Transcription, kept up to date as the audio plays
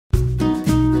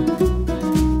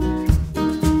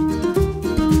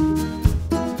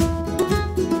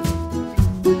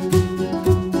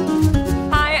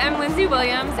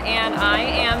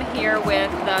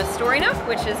Storynook,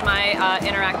 which is my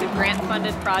interactive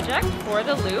grant-funded project for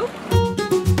the loop.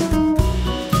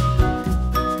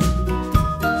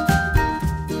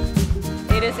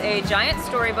 It is a giant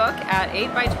storybook at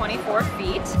 8 by 24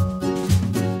 feet.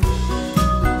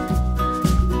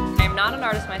 I'm not an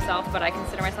artist myself, but I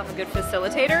consider myself a good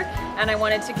facilitator, and I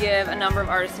wanted to give a number of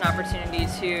artists an opportunity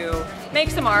to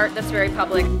make some art that's very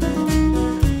public.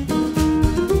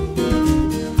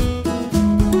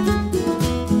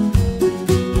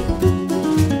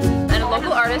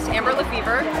 Artist Amber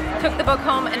Lefevre took the book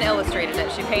home and illustrated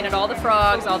it. She painted all the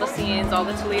frogs, all the scenes, all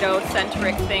the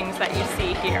Toledo-centric things that you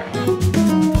see here.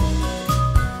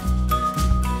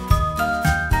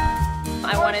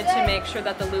 I wanted to make sure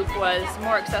that the loop was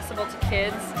more accessible to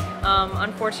kids.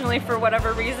 Unfortunately, for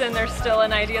whatever reason, there's still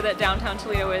an idea that downtown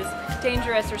Toledo is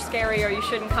dangerous or scary or you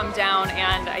shouldn't come down,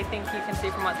 and I think you can see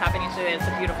from what's happening today it's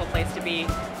a beautiful place to be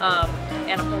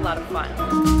and a whole lot of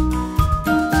fun.